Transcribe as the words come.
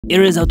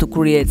Here is how to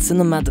create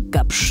cinematic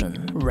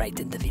caption right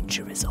in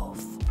DaVinci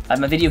Resolve. I have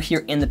my video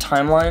here in the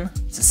timeline.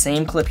 It's the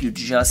same clip you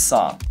just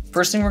saw.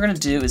 First thing we're going to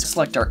do is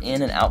select our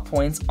in and out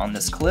points on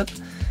this clip.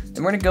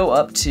 Then we're going to go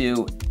up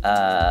to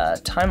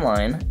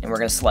timeline and we're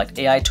going to select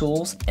AI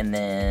tools and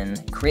then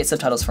create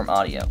subtitles from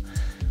audio.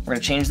 We're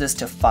going to change this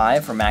to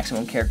 5 for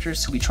maximum characters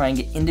so we try and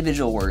get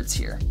individual words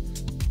here.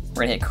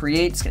 We're going to hit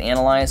create, it's going to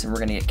analyze, and we're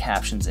going to get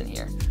captions in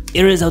here.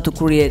 Here is how to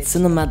create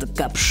cinematic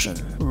caption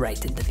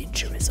right in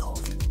DaVinci Resolve.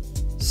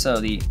 So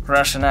the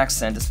Russian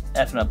accent is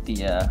effing up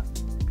the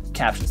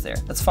captions there.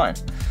 That's fine.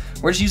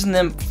 We're just using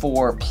them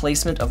for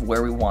placement of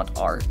where we want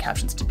our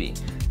captions to be.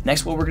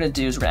 Next, what we're going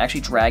to do is we're going to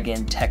actually drag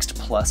in text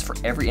plus for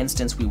every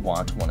instance we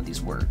want one of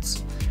these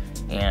words.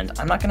 And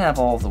I'm not going to have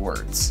all of the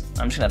words.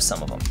 I'm just going to have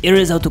some of them. Here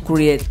is how to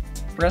create.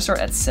 We're going to start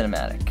at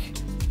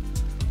cinematic.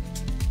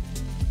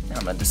 Now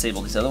I'm going to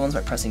disable these other ones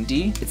by pressing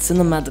D. It's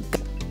cinematic.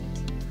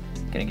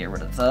 Going to get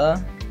rid of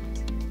the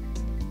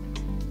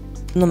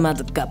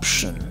cinematic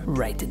caption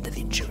right in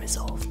DaVinci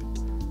Resolve.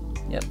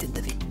 Yep. In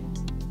DaVinci.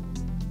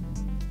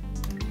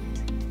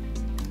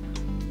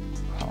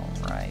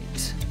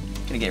 Alright.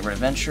 Gonna get rid of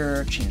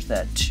Venture, change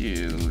that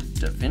to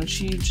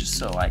DaVinci just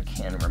so I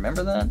can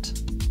remember that.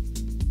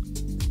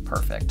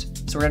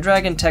 Perfect. So we're gonna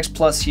drag in text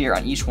plus here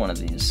on each one of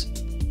these.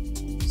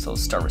 So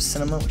let's start with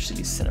cinema, which should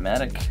be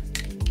cinematic.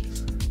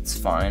 It's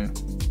fine.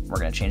 We're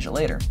gonna change it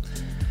later.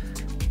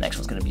 Next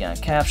one's gonna be on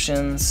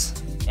captions.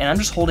 And I'm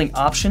just holding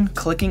Option,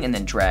 clicking, and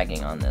then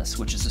dragging on this,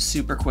 which is a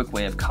super quick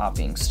way of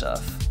copying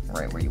stuff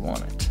right where you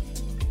want it.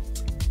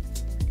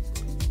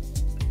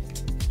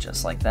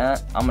 Just like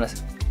that. I'm going to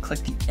click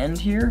the end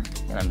here,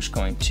 and I'm just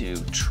going to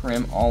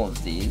trim all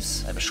of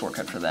these. I have a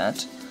shortcut for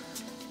that.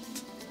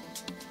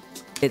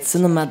 It's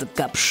cinematic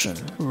caption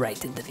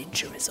right in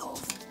DaVinci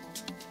Resolve.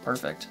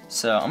 Perfect.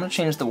 So I'm going to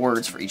change the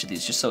words for each of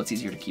these just so it's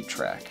easier to keep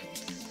track.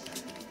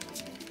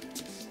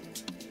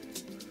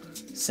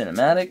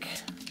 Cinematic.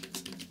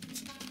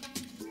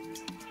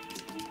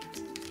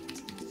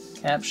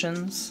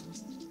 Captions,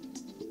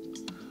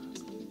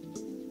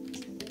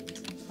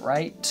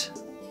 right,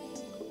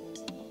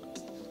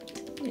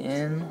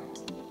 in,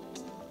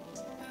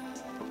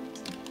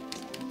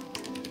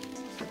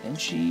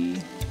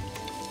 DaVinci,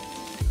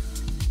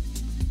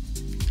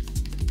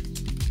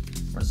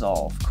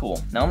 Resolve.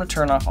 Cool. Now I'm going to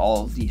turn off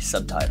all of the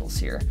subtitles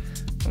here.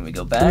 When we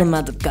go back,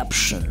 cinematic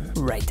caption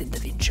right in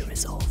DaVinci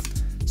Resolve.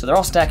 So they're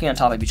all stacking on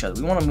top of each other.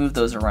 We want to move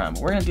those around,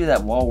 but we're going to do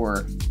that while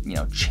we're,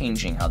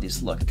 changing how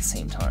these look at the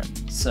same time.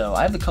 So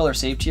I have the color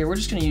saved here. We're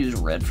just going to use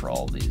red for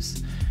all of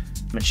these.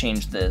 I'm going to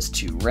change this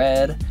to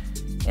red,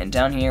 and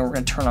down here we're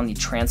going to turn on the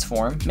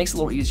transform. It makes it a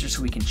little easier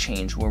so we can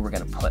change where we're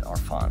going to put our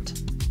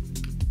font.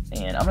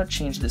 And I'm going to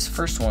change this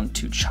first one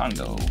to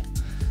Chango.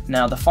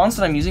 Now the fonts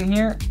that I'm using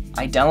here,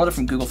 I downloaded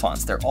from Google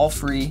Fonts. They're all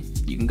free.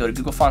 You can go to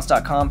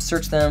googlefonts.com,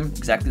 search them,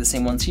 exactly the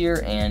same ones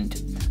here, and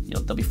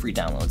they'll be free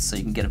downloads, so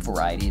you can get a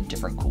variety of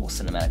different cool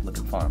cinematic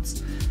looking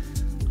fonts.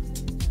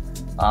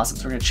 Awesome,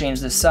 so we're going to change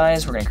this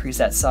size. We're going to increase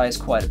that size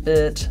quite a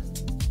bit.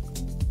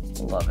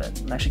 Love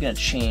it. I'm actually going to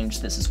change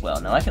this as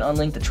well. Now I can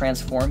unlink the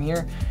transform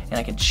here, and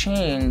I can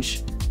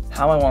change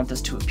how I want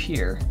this to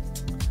appear.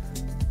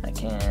 I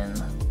can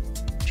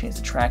change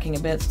the tracking a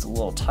bit so it's a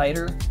little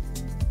tighter.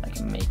 I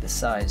can make the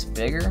size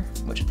bigger,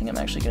 which I think I'm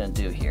actually going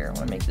to do here. I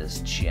want to make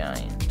this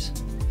giant.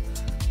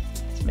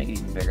 Let's make it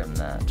even bigger than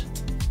that.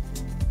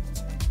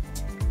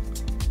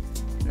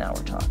 Now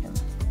we're talking.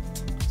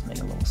 Let's make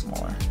it a little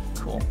smaller.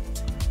 Cool.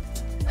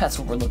 That's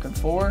what we're looking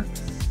for.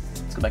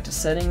 Let's go back to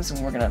settings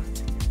and we're gonna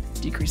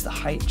decrease the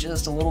height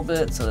just a little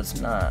bit so it's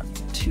not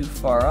too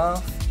far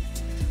off.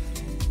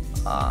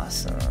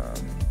 Awesome.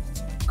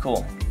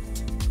 Cool.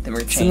 Then we're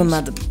gonna change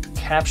cinematic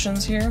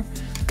captions here.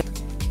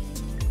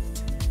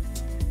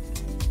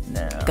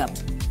 Now,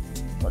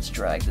 let's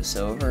drag this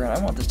over. And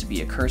I want this to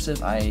be a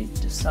cursive. I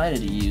decided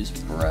to use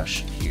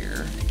brush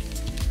here.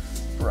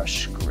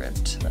 Brush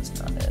script. That's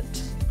not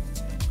it.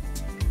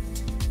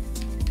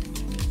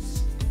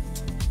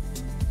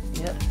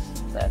 Yep,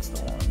 that's the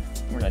one.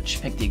 We're going to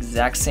pick the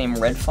exact same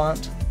red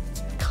font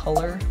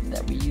color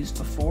that we used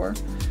before.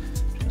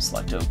 We're going to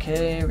select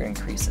OK. We're going to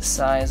increase the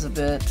size a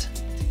bit.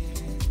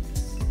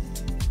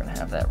 We're going to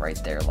have that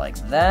right there like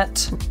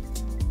that.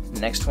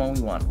 Next one we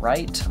want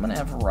right. I'm going to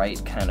have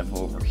right kind of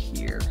over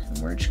here. And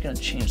we're just going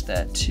to change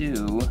that to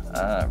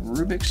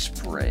Rubik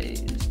Spray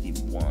is the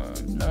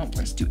one. No,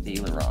 let's do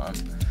Aileron.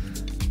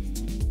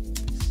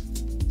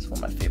 It's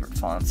one of my favorite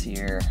fonts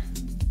here.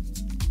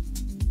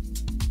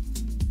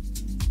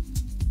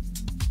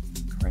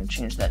 We're going to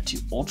change that to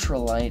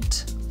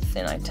ultralight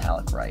thin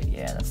italic right.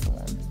 Yeah, that's the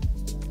one.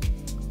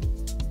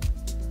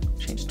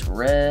 Change it to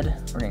red.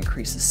 We're going to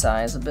increase the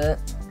size a bit.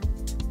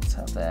 Let's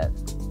have that,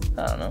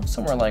 I don't know,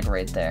 somewhere like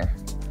right there.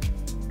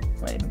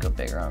 Might even go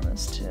bigger on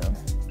this too.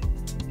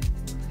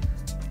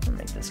 I'll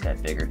make this guy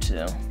bigger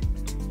too.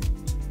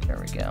 There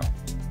we go.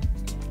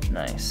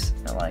 Nice.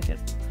 I like it.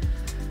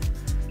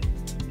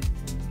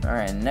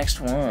 Alright,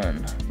 next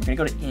one. We're going to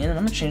go to in, and I'm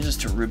going to change this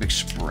to Rubik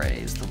Spray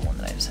is the one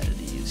that I decided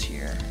to use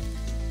here.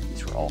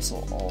 These were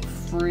also all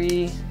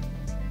free.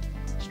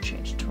 Let's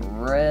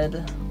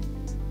red.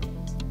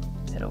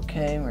 Hit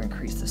OK, we're gonna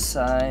increase the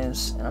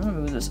size, and I'm gonna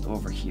move this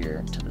over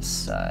here to the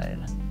side.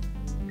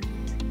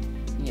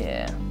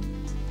 Yeah,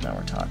 now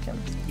we're talking.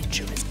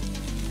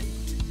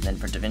 Then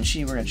for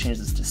DaVinci, we're gonna change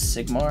this to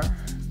Sigmar.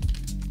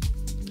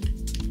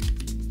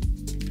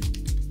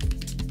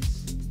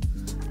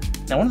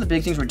 Now one of the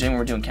big things we're doing when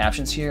we're doing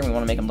captions here, and we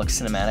want to make them look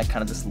cinematic,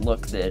 kind of this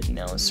look that, you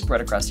know, is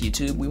spread across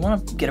YouTube. We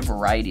want to get a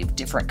variety of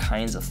different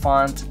kinds of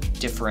font,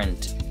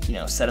 different, you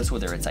know, setups,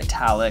 whether it's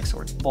italics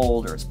or it's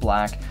bold or it's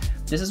black.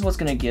 This is what's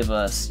going to give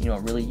us, you know,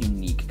 a really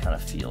unique kind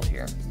of feel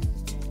here.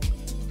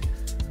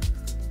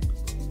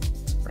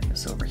 Bring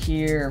this over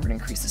here. We're going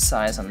to increase the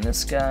size on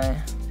this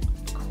guy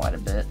quite a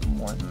bit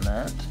more than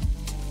that.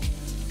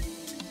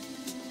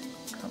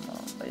 Come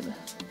on, baby.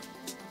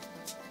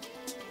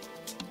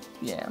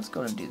 Yeah, let's go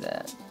ahead and do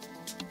that.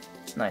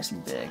 Nice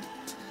and big.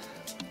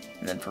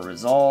 And then for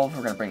Resolve,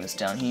 we're going to bring this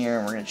down here,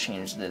 and we're going to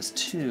change this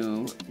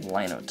to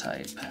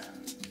Linotype.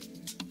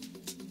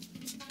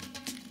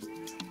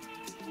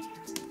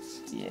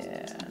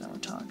 Yeah, now we're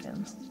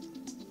talking.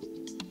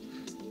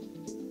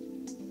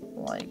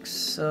 Like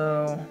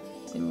so.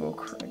 Maybe we'll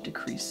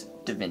decrease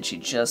DaVinci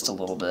just a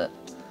little bit.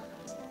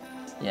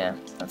 Yeah,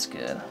 that's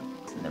good.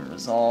 And then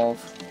Resolve.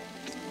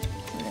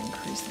 We're going to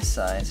increase the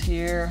size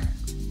here.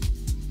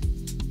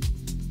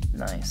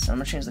 Nice. I'm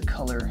going to change the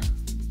color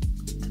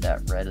to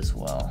that red as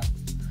well.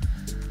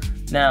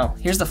 Now,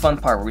 here's the fun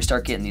part where we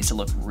start getting these to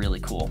look really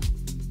cool.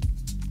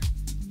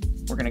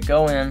 We're going to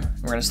go in,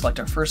 we're going to select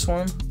our first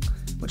one,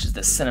 which is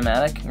the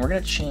cinematic, and we're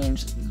going to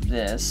change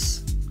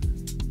this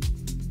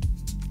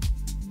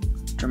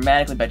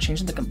dramatically by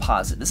changing the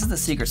composite. This is the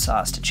secret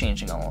sauce to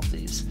changing all of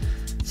these.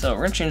 So we're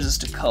going to change this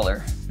to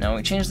color. Now when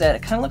we change that,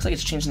 it kind of looks like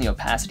it's changing the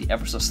opacity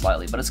ever so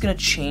slightly, but it's going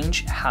to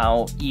change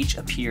how each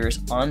appears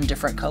on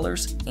different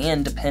colors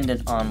and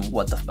dependent on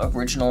what the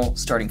original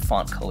starting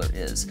font color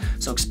is.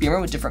 So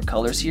experiment with different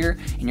colors here,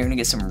 and you're going to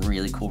get some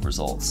really cool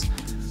results.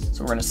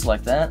 So we're going to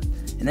select that,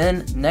 and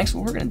then next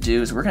what we're going to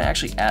do is we're going to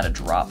actually add a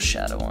drop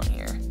shadow on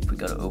here. If we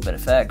go to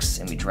OpenFX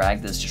and we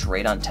drag this just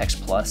right on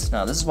Text Plus.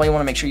 Now this is why you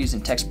want to make sure you're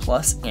using Text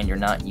Plus and you're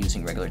not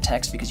using regular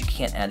text, because you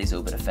can't add these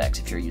OpenFX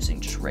if you're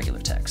using just regular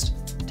text.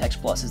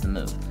 Text Plus is the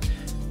move.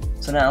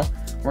 So now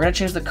we're going to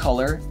change the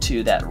color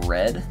to that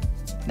red,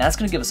 and that's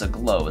going to give us a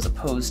glow as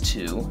opposed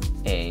to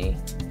a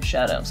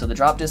shadow. So the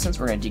drop distance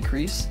we're going to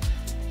decrease,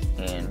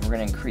 and we're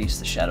going to increase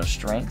the shadow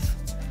strength,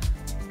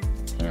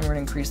 and we're going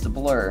to increase the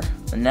blur.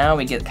 And now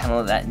we get kind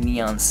of that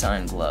neon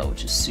sign glow,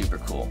 which is super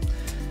cool.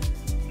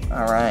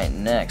 Alright,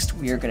 next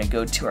we are going to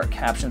go to our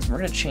captions. We're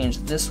going to change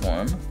this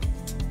one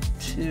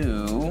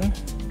to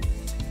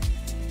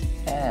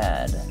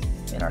add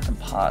in our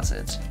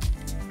composite.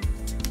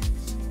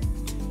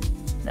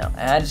 Now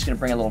add is going to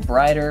bring it a little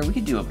brighter. We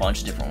could do a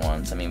bunch of different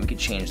ones. I mean, we could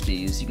change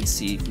these. You can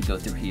see if you go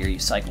through here, you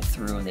cycle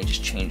through and they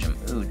just change them.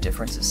 Ooh,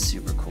 difference is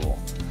super cool.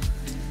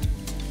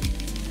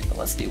 But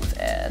let's do it with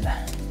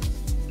add.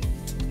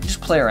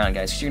 Just play around,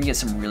 guys, because you're going to get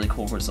some really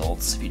cool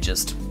results if you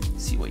just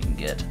see what you can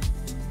get.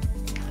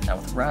 Now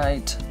with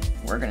right,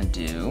 we're going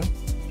to do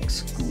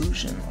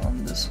exclusion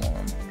on this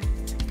one.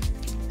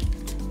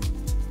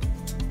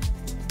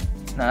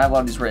 Now I have a lot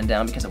of these written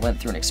down because I went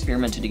through and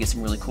experimented to get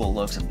some really cool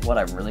looks of what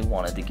I really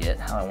wanted to get,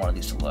 how I wanted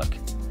these to look.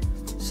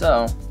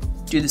 So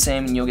do the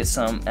same and you'll get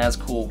some as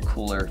cool,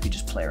 cooler if you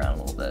just play around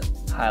a little bit.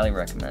 Highly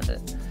recommend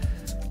it.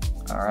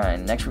 Alright,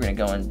 next we're going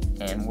to go in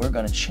and we're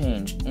going to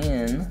change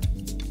in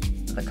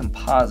the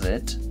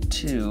composite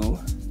to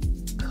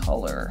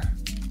color.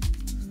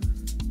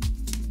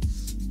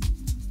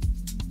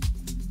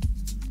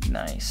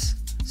 Nice.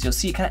 So you'll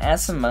see it kind of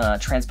adds some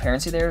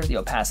transparency there, the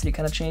opacity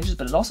kind of changes,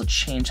 but it also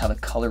changed how the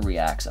color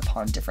reacts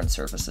upon different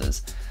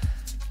surfaces.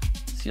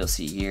 So you'll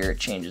see here it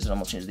changes, it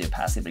almost changes the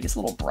opacity, but it gets a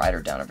little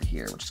brighter down over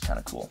here, which is kind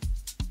of cool.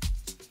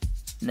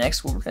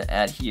 Next, what we're going to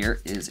add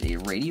here is a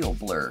radial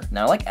blur.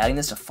 Now I like adding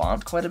this to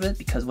font quite a bit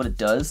because what it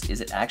does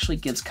is it actually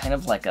gives kind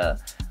of like a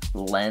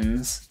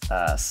lens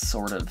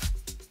sort of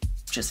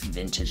just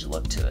vintage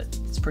look to it.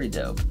 It's pretty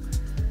dope.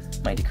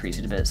 Might decrease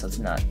it a bit so it's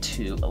not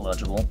too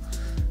illegible.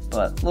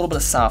 But a little bit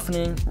of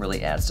softening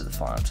really adds to the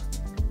font.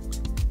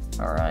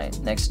 Alright,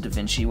 next to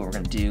DaVinci, what we're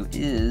going to do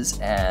is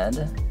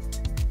add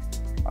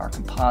our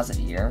composite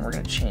here. We're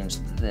going to change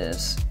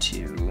this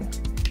to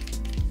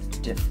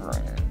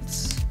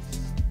difference.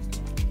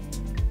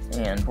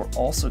 And we're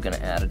also going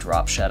to add a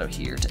drop shadow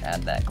here to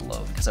add that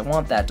glow, because I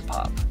want that to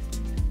pop.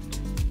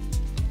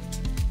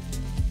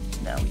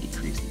 Now we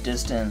decrease the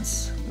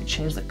distance. We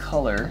change the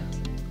color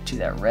to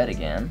that red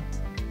again.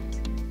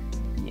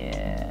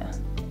 Yeah.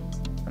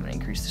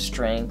 Increase the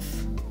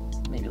strength,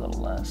 maybe a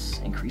little less.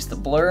 Increase the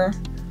blur.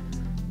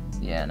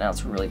 Yeah, now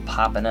it's really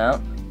popping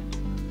out.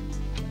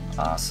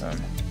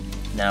 Awesome.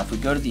 Now if we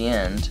go to the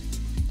end,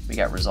 we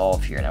got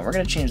Resolve here. Now we're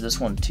going to change this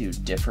one to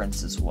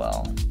difference as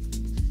well.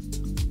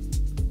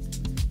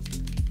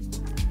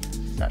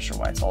 Not sure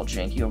why it's all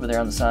janky over there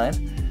on the side.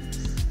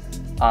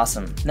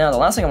 Awesome. Now the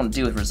last thing I want to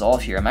do with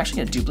Resolve here, I'm actually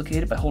going to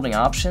duplicate it by holding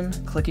Option,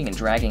 clicking and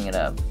dragging it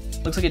up.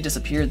 looks like it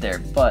disappeared there,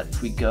 but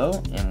if we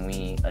go and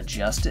we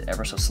adjust it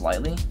ever so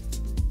slightly,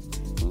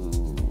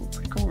 ooh,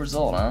 pretty cool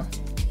result, huh?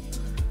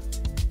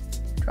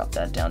 Drop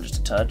that down just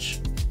a touch.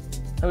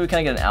 And we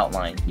kind of get an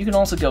outline. You can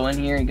also go in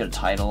here and go to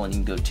title, and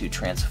you can go to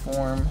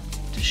transform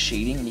to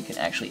shading, and you can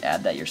actually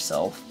add that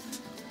yourself.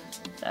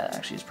 That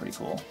actually is pretty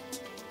cool.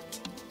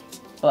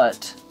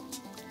 But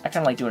I kind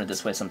of like doing it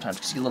this way sometimes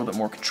because you get a little bit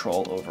more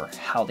control over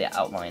how the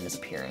outline is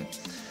appearing.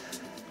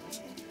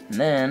 And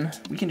then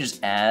we can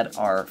just add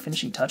our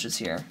finishing touches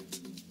here.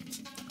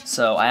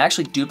 So I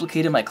actually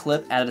duplicated my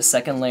clip, added a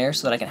second layer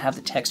so that I can have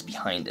the text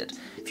behind it.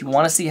 If you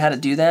want to see how to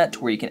do that, to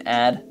where you can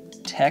add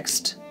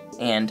text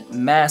and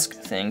mask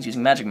things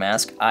using Magic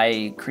Mask,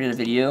 I created a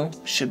video,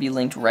 should be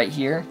linked right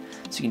here,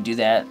 so you can do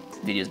that. The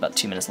video is about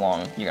 2 minutes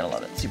long. You're gonna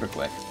love it, super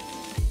quick.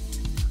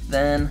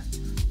 Then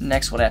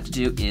next what I have to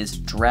do is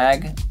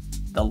drag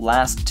the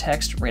last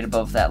text right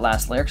above that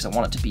last layer because I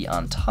want it to be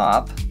on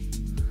top.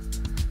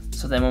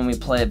 So then when we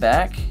play it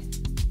back,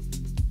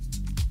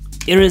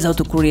 here is how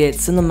to create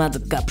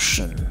cinematic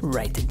caption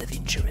right in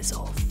DaVinci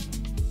Resolve.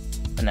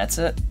 And that's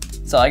it.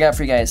 That's all I got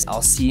for you guys.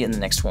 I'll see you in the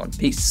next one.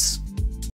 Peace.